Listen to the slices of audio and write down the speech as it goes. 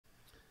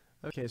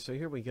Okay, so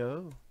here we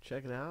go.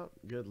 Check it out.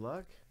 Good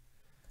luck.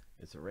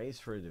 It's a race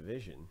for a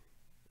division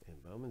in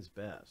Bowman's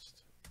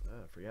Best.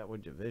 Oh, I forgot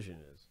what division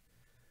it is.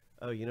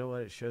 Oh, you know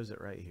what? It shows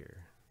it right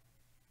here.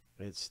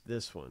 It's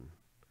this one.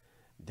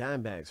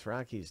 Diamondbacks,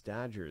 Rockies,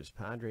 Dodgers,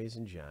 Padres,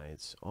 and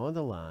Giants on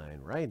the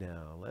line right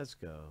now. Let's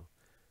go.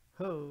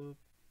 Hope.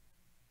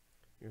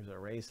 Here's our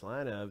race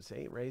lineups.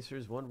 8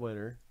 racers, 1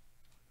 winner.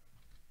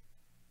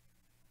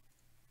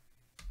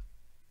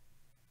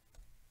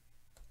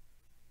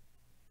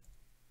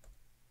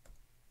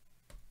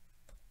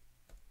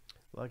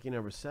 Lucky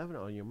number 7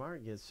 on your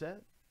mark. Get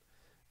set.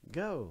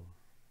 Go.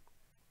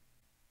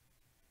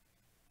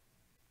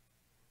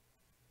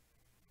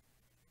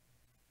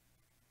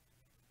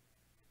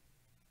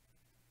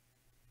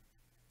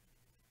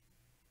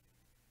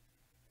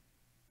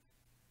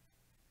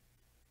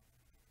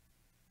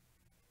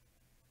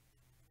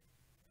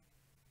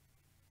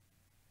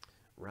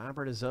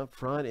 Robert is up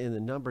front in the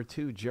number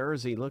 2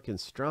 jersey, looking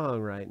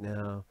strong right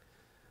now.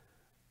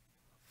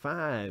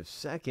 5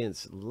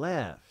 seconds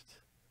left.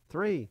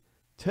 3,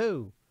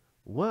 2,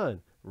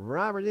 1.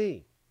 Robert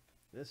E.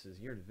 This is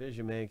your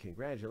division, man.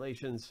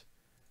 Congratulations.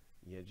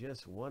 You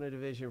just won a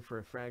division for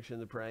a fraction of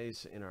the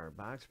price, and our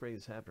box break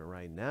is happening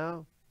right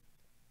now.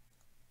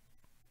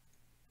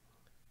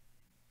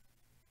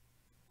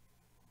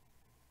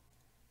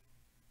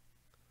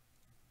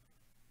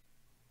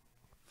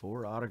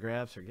 Four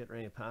autographs are getting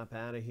ready to pop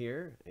out of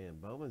here in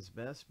Bowman's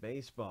Best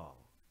Baseball.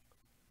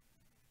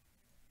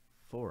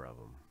 4 of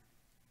them.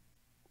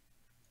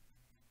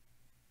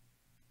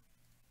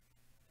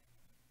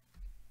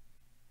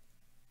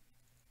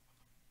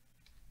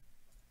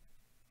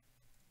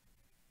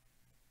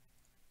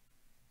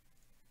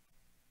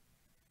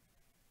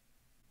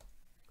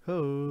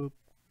 Hope.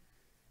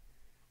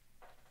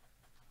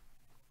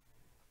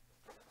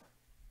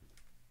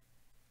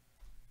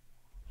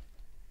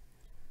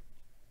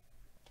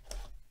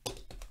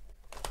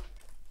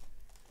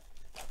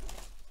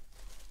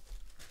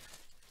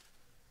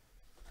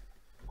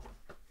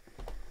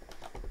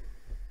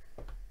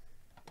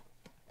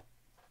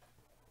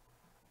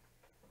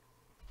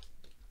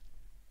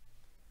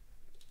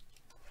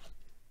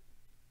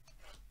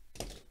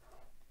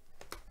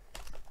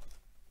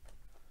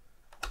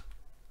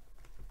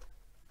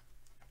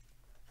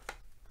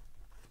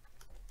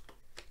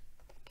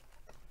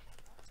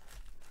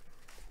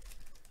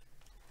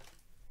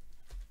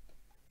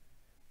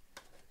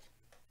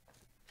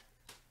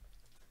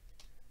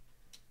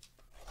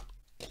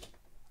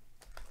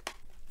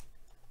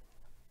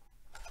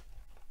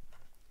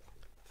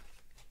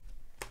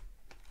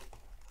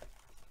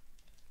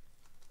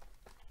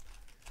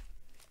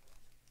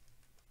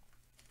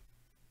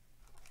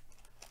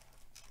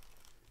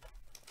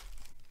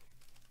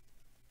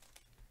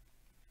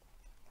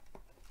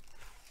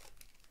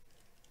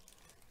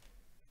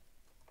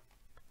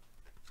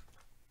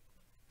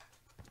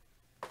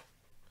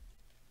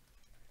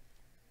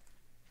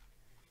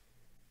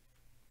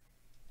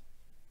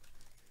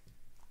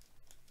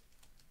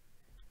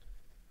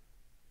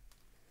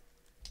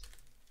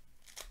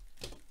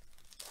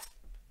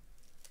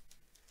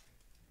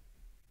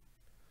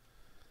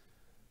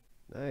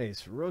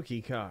 Nice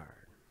rookie card.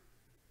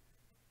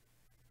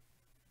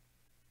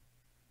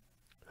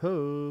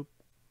 Hope.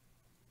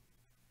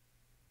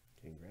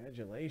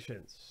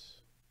 Congratulations.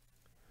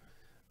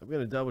 I'm going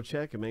to double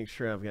check and make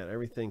sure I've got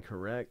everything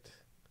correct.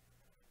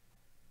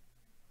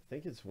 I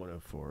think it's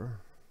 104,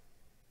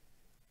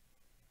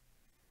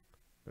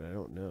 but I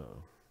don't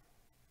know.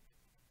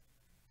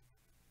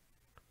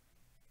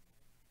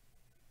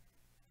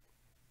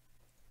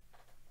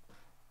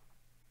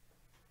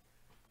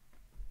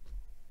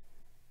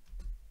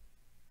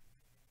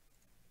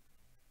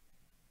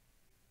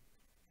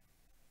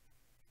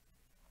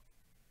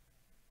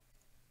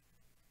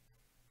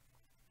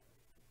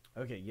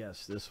 Okay,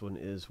 yes, this one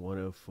is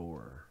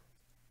 104.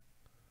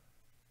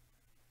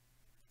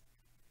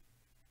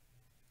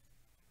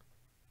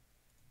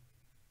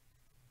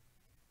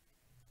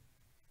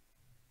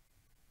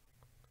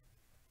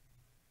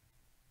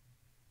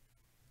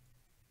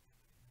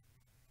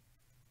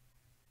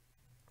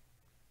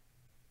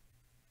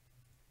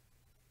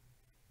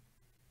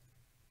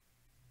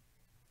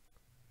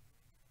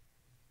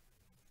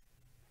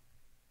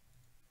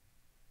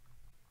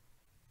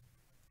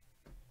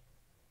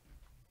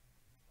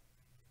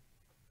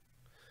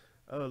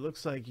 Oh, it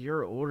looks like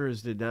your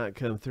orders did not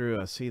come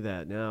through. I see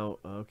that now.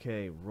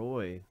 Okay,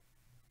 Roy,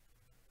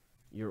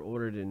 your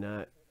order did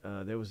not.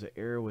 There was an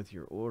error with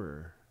your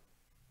order.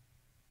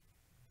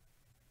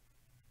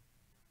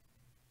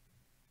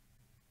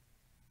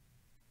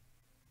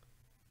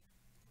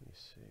 Let me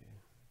see.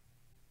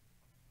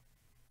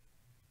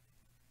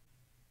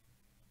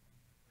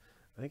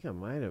 I think I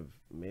might have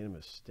made a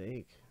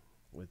mistake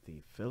with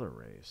the filler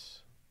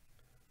race.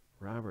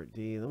 Robert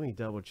D. Let me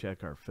double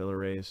check our filler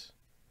race.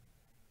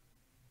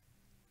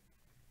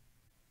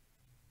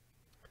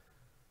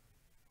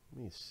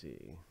 Let me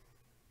see.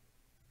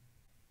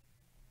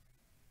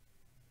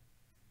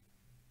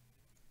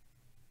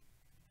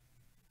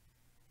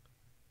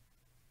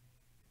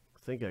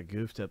 think I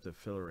goofed up the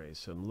filler race,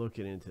 so I'm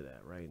looking into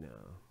that right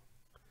now.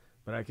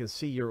 But I can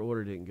see your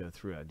order didn't go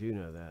through. I do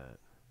know that.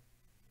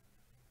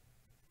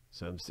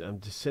 So I'm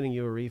just sending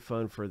you a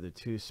refund for the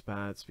 2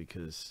 spots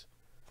because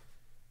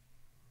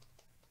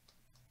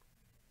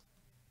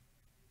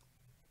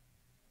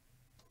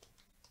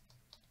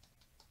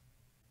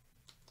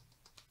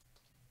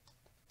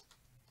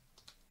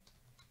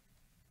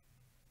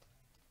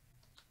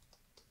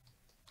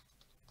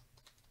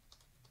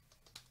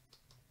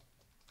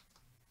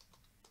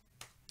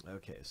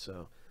okay,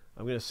 so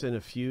I'm going to send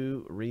a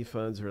few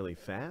refunds really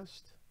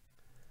fast.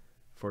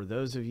 For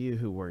those of you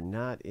who were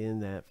not in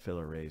that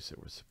filler race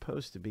that were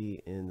supposed to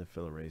be in the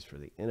filler race for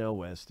the NL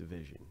West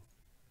division.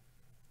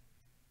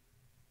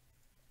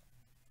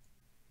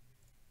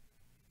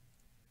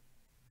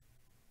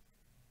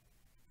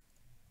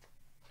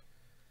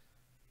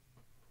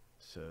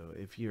 So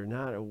if you're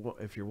not,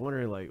 if you're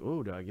wondering like,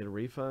 oh, do I get a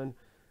refund?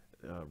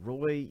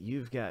 Roy,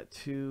 you've got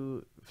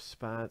 2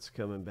 spots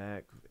coming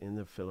back in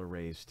the filler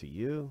race to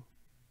you.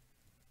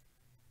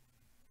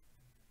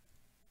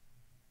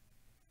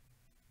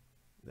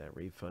 That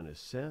refund is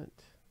sent.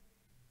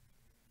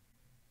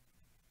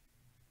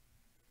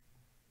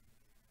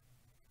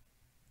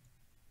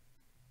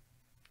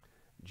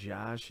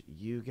 Josh,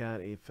 you got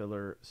a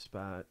filler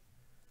spot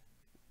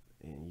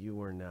and you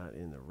were not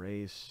in the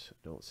race.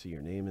 Don't see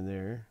your name in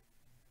there.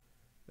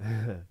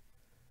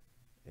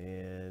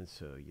 And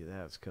so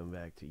that's come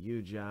back to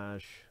you,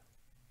 Josh.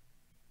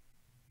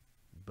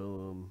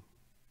 Boom.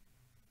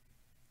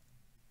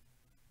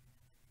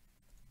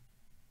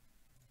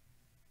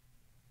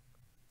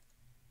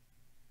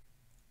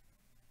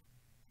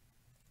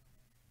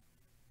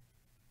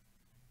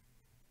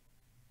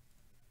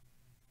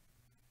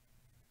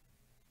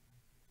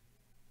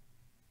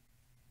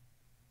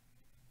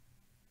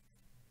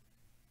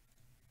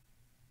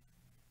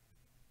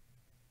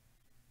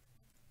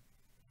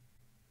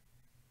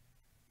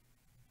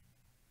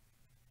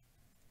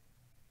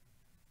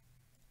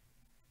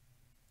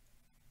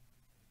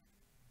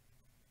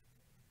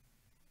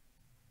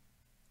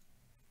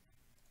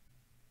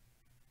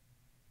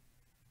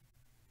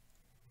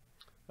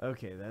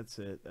 Okay, that's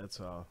it. That's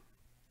all.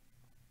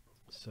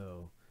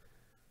 So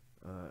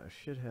I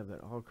should have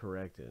that all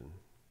corrected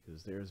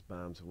because there's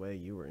Bombs Away.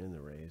 You were in the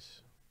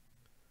race.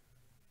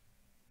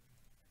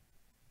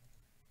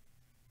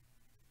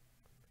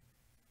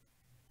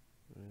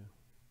 Yeah.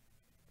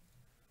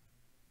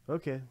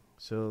 Okay,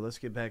 so let's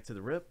get back to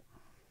the rip.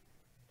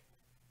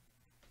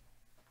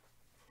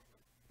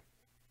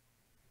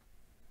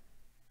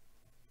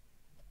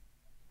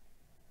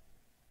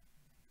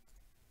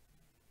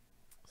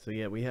 So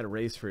yeah, we had a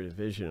race for a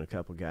division. A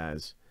couple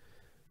guys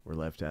were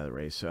left out of the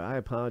race. So I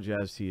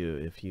apologize to you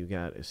if you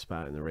got a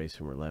spot in the race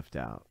and were left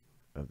out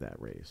of that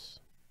race.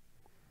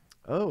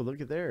 Oh, look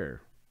at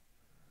there.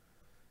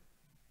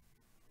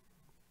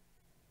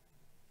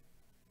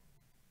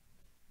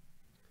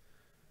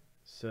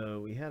 So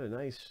we had a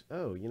nice,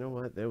 oh, you know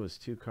what? There was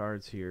 2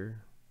 cards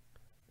here.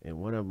 And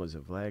one of them was a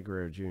Vlad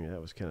Guerrero Jr.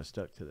 That was kind of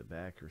stuck to the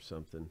back or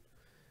something.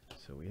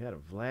 So we had a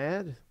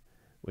Vlad.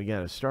 We got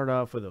to start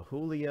off with a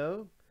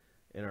Julio.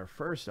 And our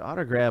first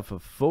autograph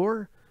of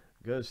 4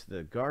 goes to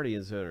the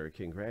Guardians owner.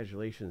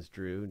 Congratulations,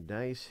 Drew.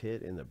 Nice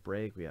hit in the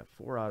break. We have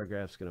 4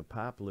 autographs going to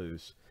pop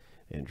loose.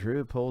 And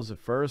Drew pulls the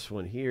first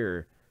one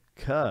here.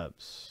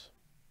 Cubs.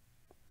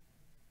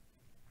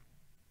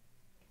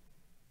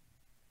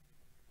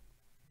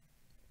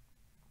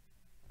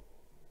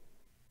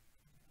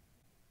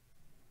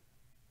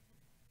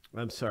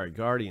 I'm sorry,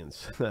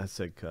 Guardians. I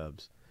said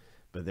Cubs.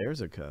 But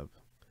there's a Cub.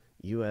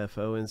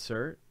 UFO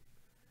insert.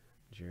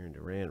 Jarren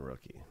Duran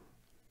rookie.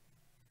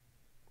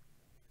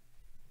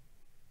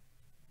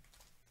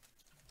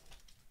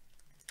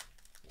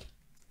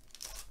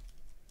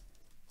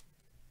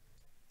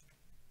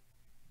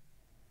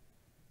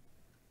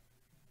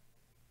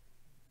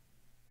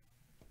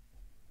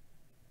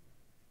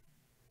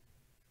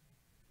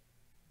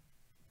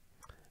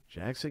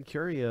 Jackson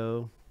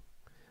Curio.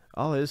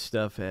 All his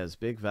stuff has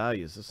big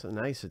values. This is a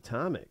nice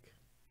atomic.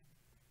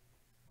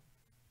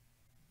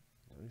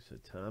 Nice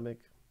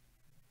atomic.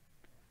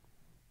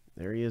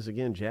 There he is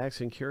again,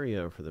 Jackson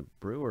Curio for the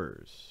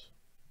Brewers.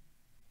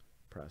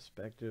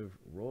 Prospective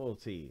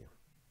royalty.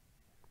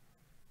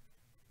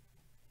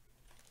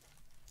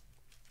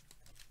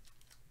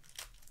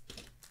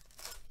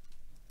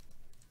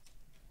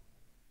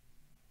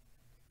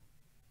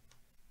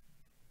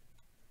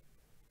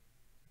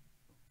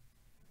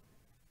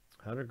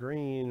 Hunter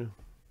Green.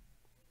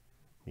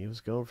 He was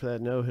going for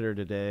that no-hitter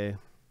today.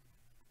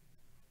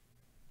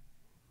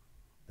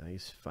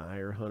 Nice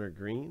fire, Hunter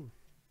Green.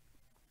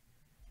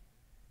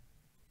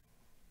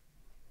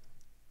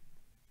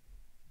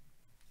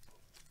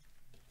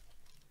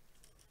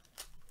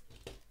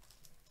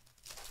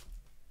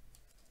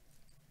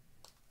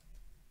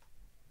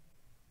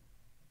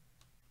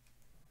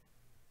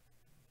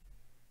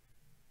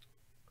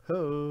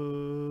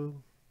 Ho!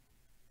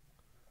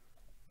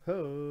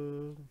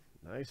 Ho!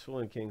 Nice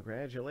one.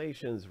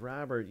 Congratulations,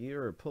 Robert.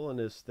 You're pulling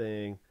this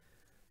thing.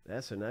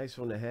 That's a nice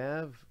one to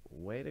have.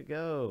 Way to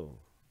go.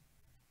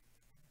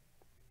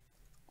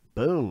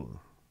 Boom.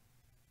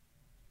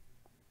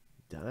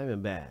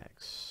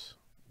 Diamondbacks.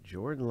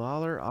 Jordan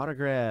Lawler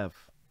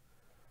autograph.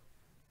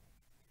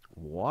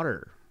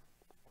 Water.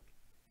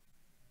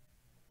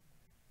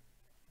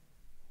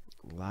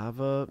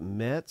 Lava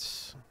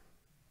Mets.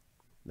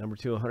 Number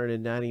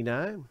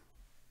 299.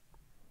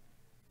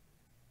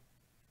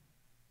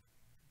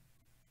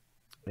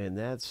 And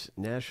that's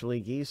National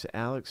League East.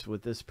 Alex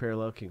with this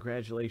parallel.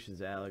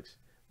 Congratulations, Alex.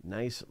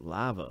 Nice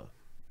lava.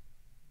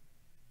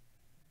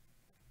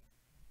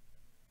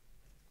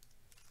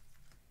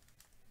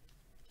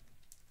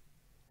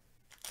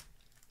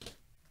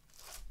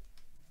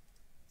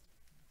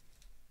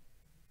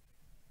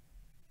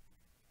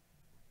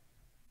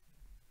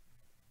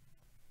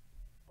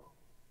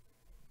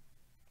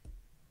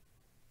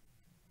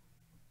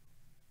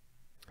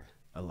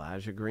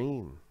 Elijah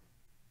Green.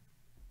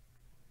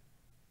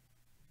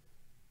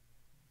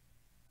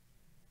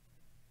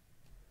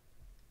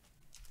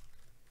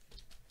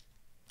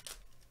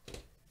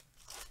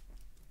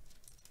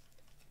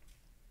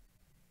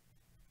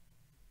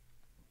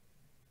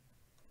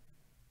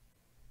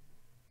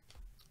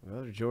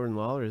 Another Jordan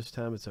Lawler. This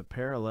time it's a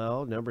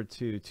parallel. Number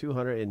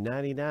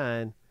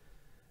 299.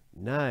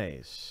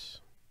 Nice.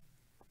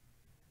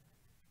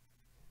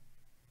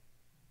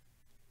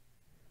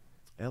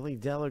 Ellie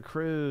Dela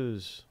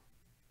Cruz.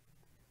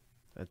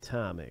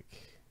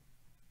 Atomic.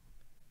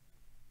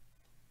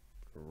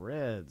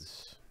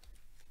 Reds.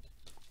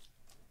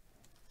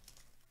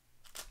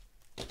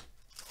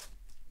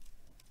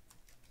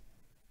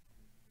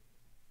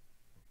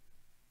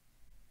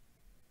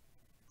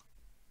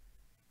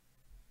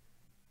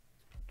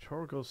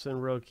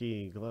 Torkelson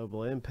rookie.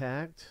 Global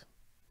Impact.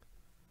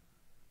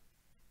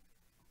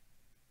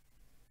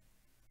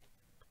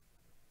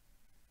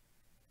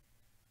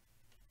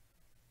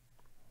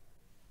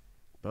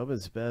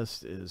 Bowman's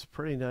Best is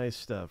pretty nice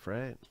stuff,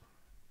 right?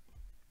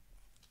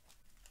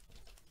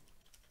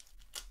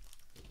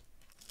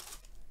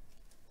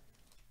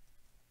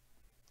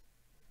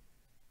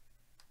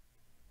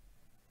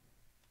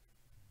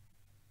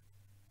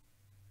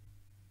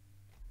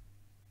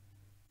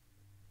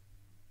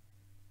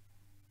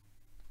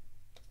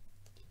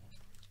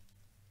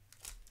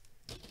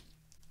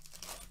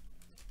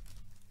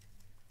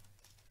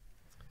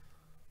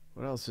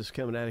 What else is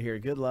coming out of here?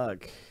 Good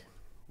luck.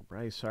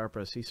 Bryce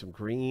Harper. I see some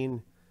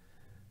green.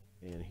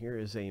 And here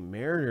is a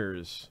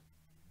Mariners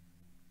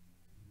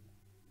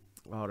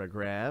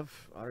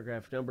autograph.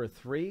 Autograph number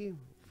 3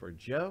 for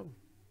Joe.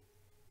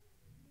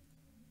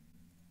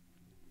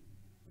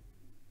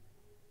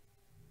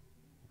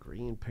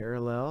 Green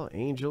parallel.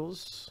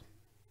 Angels.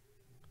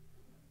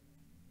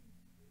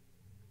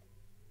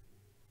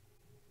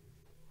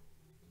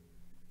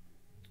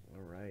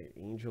 All right,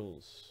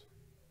 Angels.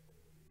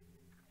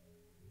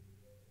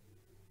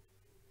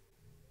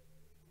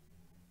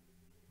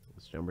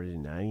 It's numbered to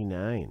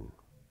 99.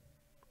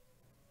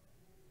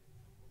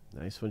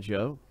 Nice one,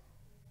 Joe.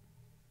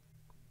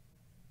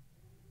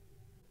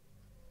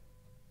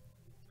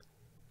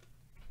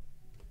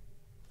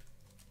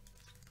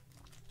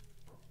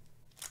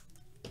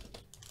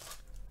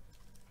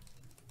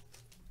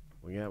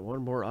 We got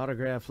one more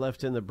autograph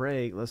left in the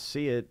break. Let's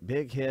see it.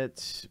 Big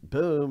hit.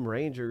 Boom.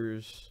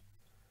 Rangers.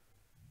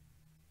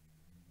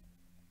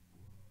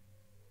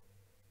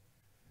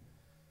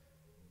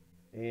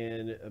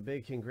 And a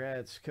big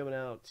congrats coming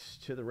out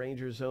to the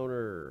Rangers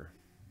owner,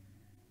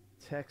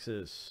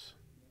 Texas.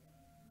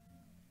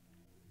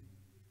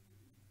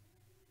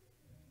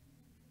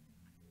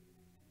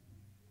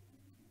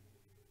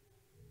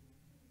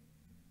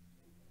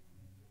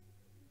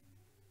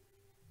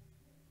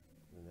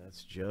 And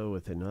that's Joe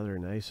with another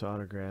nice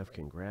autograph.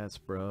 Congrats,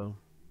 bro.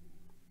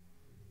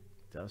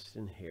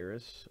 Dustin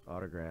Harris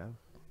autograph.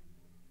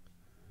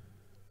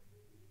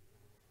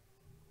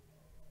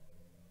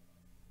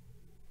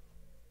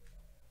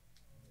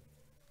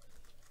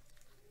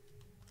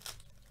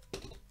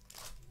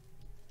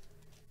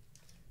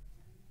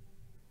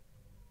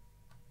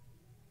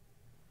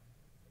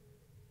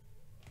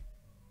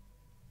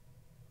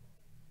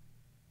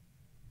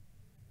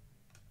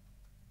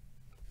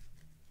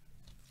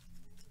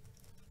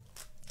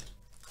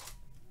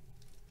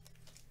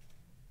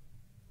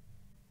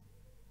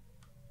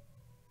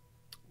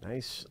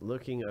 Nice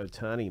looking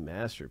Ohtani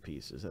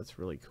masterpieces. That's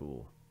really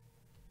cool.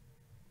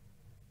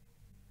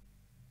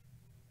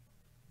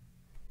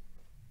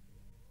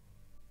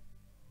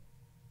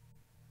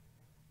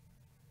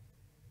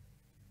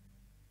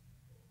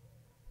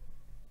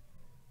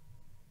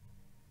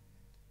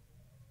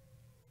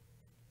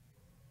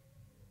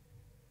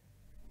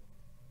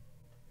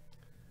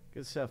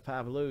 Good stuff,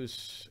 Pop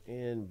Loose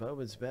in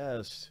Bowman's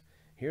Best.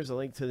 Here's a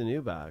link to the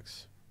new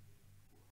box.